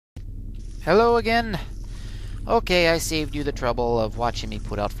Hello again. Okay, I saved you the trouble of watching me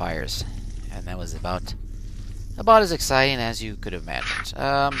put out fires. And that was about as exciting as you could have imagined.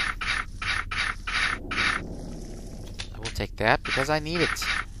 I will take that because I need it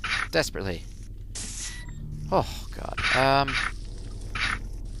desperately. Oh god.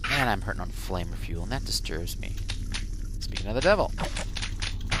 Man, I'm hurting on flamer fuel, and that disturbs me. Speaking of the devil.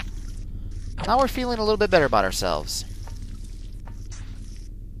 Now we're feeling a little bit better about ourselves.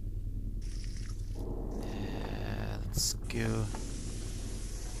 Let's go.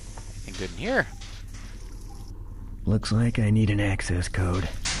 Anything good in here? Looks like I need an access code.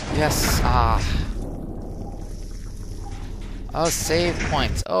 Yes. Oh, save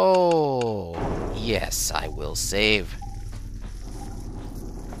points. Oh, yes, I will save.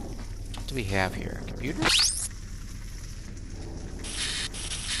 What do we have here? Computers?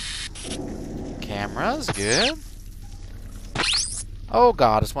 Cameras, good. Oh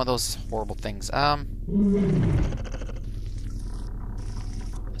god, it's one of those horrible things. I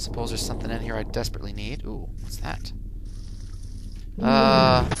suppose there's something in here I desperately need. Ooh, what's that?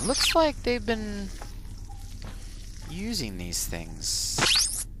 Looks like they've been using these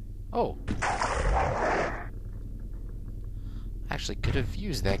things. Oh. Actually could have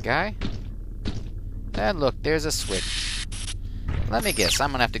used that guy. And look, there's a switch. Let me guess,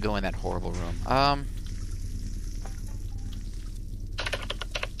 I'm gonna have to go in that horrible room.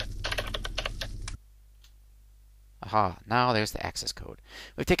 Aha, now there's the access code.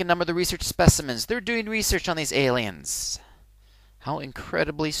 We've taken a number of the research specimens. They're doing research on these aliens. How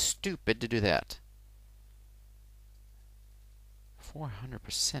incredibly stupid to do that.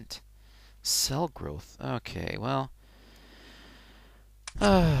 400% cell growth. Okay, well.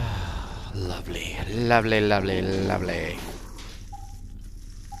 Lovely, lovely, lovely, lovely.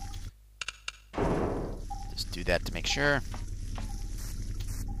 Just do that to make sure.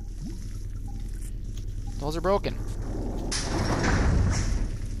 Those are broken.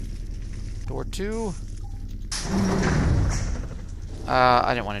 Door 2.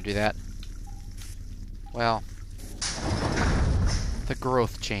 I didn't want to do that. Well, the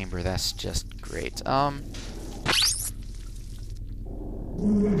growth chamber, that's just great.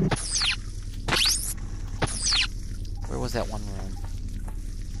 Where was that one room?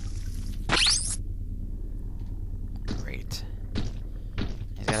 Great.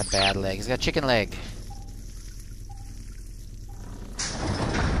 He's got a bad leg. He's got a chicken leg.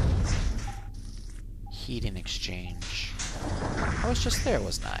 Heating exchange. I was just there,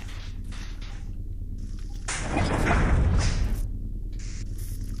 wasn't I?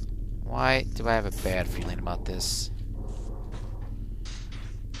 Why do I have a bad feeling about this?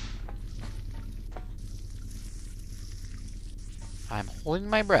 I'm holding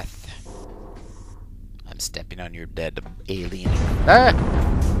my breath. I'm stepping on your dead alien. Ah!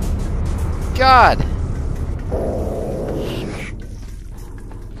 God!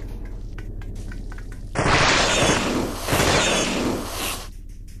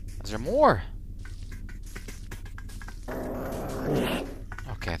 Is there more?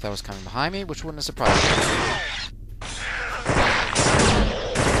 Okay, I thought it was coming behind me, which wouldn't have surprised me.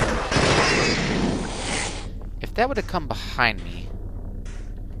 If that would have come behind me,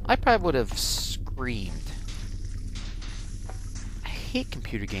 I probably would have screamed. I hate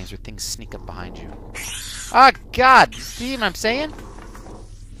computer games where things sneak up behind you. Ah, God! See what I'm saying?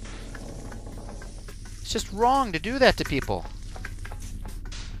 It's just wrong to do that to people.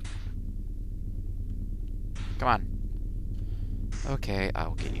 Come on. Okay,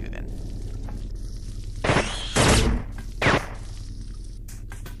 I'll get you then.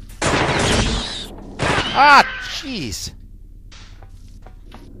 Ah, jeez!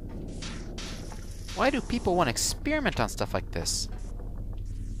 Why do people want to experiment on stuff like this?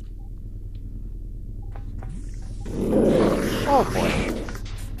 Oh boy.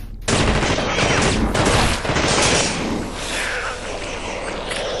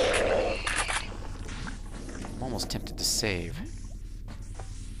 I'm almost tempted to save.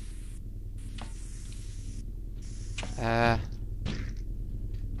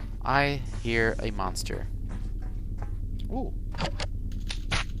 I hear a monster. Ooh.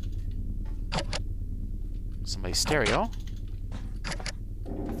 Somebody's stereo.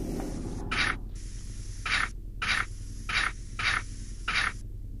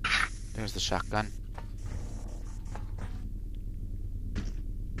 There's the shotgun.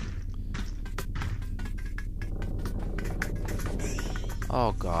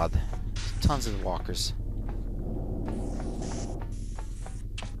 Oh god. Tons of walkers.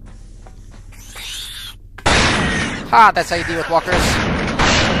 Ha! That's how you deal with walkers.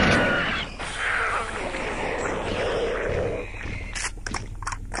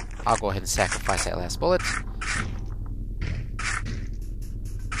 I'll go ahead and sacrifice that last bullet.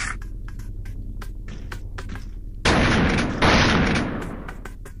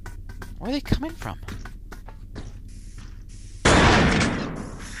 Where are they coming from?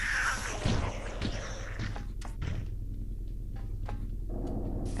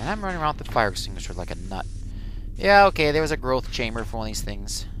 And I'm running around with the fire extinguisher like a nut. Yeah, okay, there was a growth chamber for one of these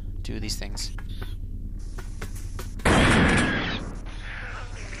things. Two of these things.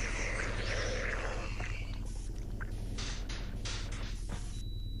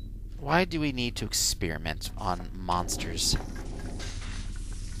 Why do we need to experiment on monsters?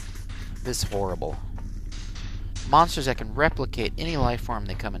 This horrible. Monsters that can replicate any life form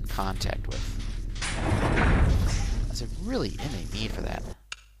they come in contact with. Is there really any need for that?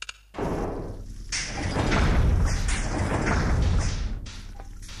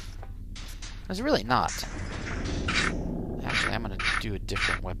 There's really not. Actually, I'm going to do a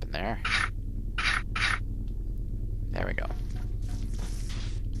different weapon there. There we go.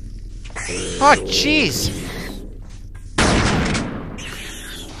 Oh, jeez!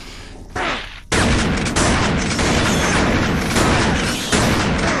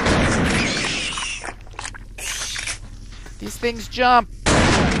 These things jump!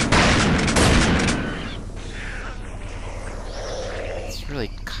 It's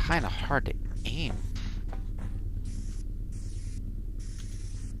really kind of hard to aim.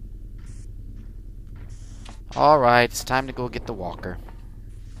 Alright, it's time to go get the walker.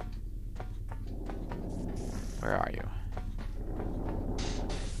 Where are you?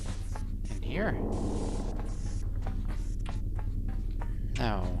 In here?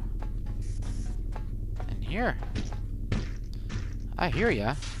 No. In here? I hear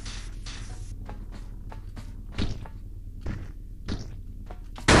ya.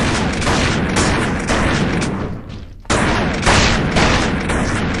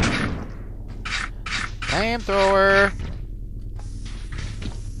 Flamethrower!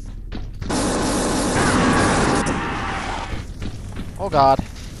 Oh god.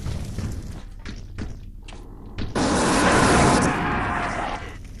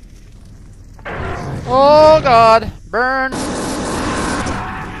 Oh god! Burn!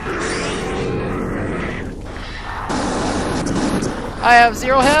 I have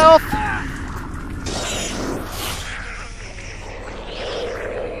 0 health!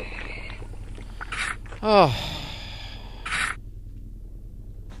 Oh.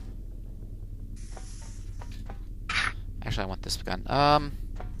 Actually, I want this gun.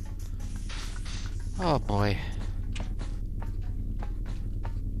 Oh boy.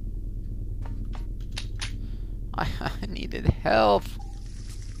 I needed help.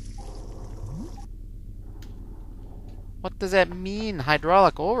 What does that mean?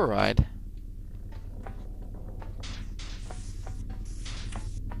 Hydraulic override?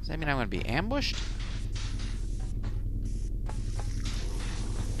 Does that mean I'm going to be ambushed?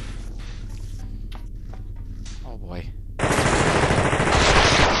 Oh boy.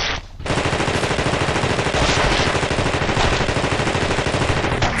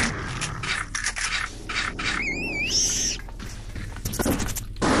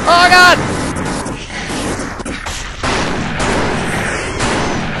 Oh god!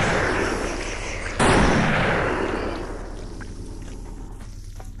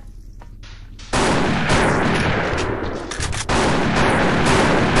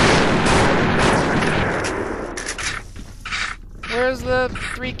 Where's the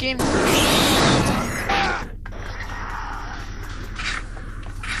freaking...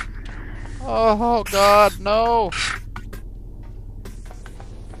 Oh god, no!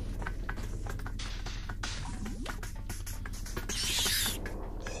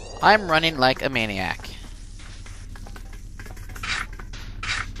 I'm running like a maniac.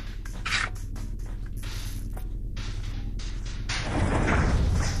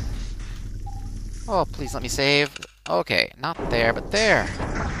 Oh, please let me save. Okay, not there, but there.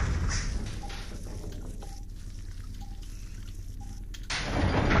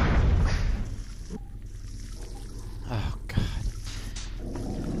 Oh, God.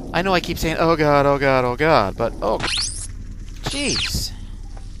 I know I keep saying, oh, God, oh, God, oh, God, but, oh, jeez.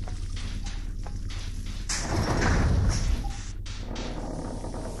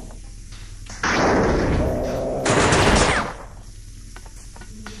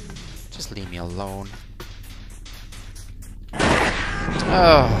 Just leave me alone.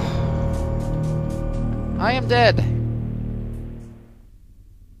 Oh. I am dead.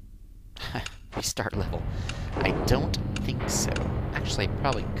 Restart level. I don't think so. Actually, I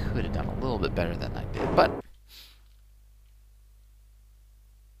probably could have done a little bit better than I did, but...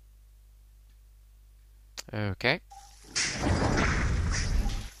 Okay.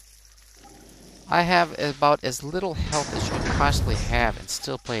 I have about as little health as you can possibly have and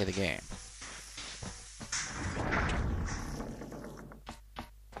still play the game.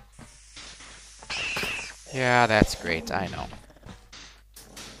 Yeah, that's great, I know.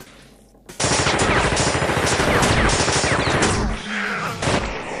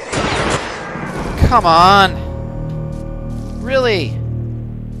 Come on! Really?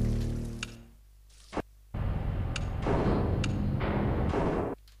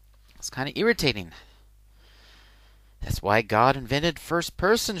 It's kind of irritating. That's why God invented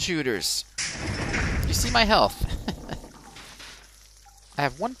first-person shooters. You see my health? I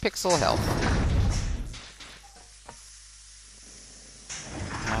have 1 pixel health.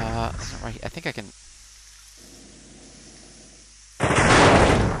 Right, I think I can...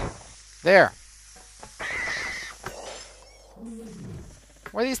 There!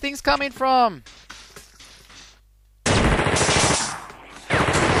 Where are these things coming from?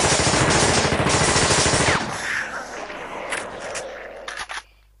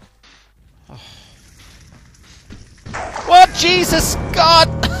 Oh. What? Jesus! God!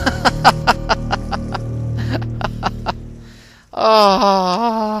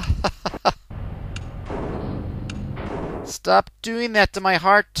 Oh. Stop doing that to my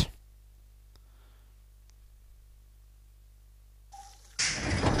heart.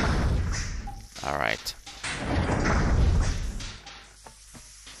 All right.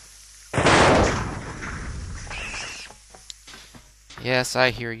 Yes,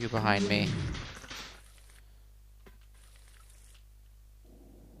 I hear you behind me.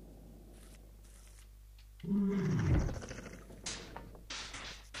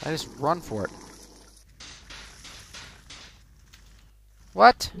 I just run for it.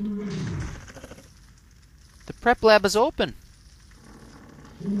 What? The prep lab is open.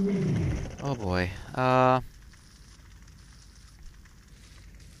 Oh boy. Oh,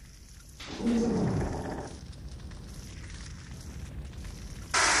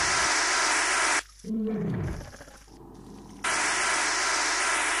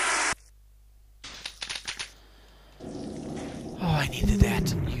 I needed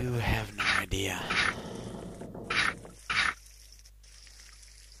that. You have no idea.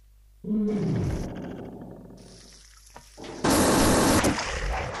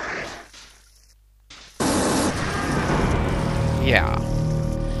 Yeah.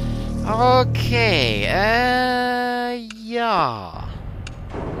 Okay, yeah.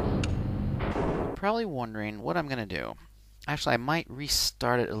 Probably wondering what I'm gonna do. Actually, I might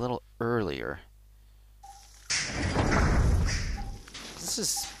restart it a little earlier. This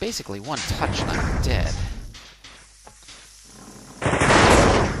is basically one touch and I'm dead.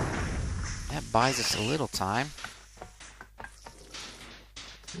 That buys us a little time.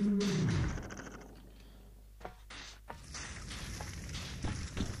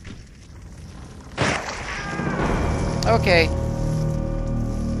 Okay.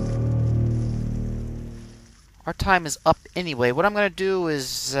 Our time is up anyway. What I'm going to do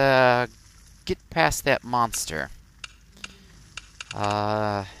is get past that monster.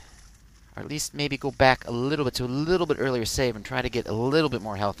 Or at least maybe go back a little bit to a little bit earlier save and try to get a little bit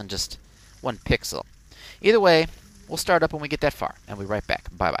more health than just 1 pixel. Either way, we'll start up when we get that far, and we'll be right back.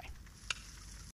 Bye-bye.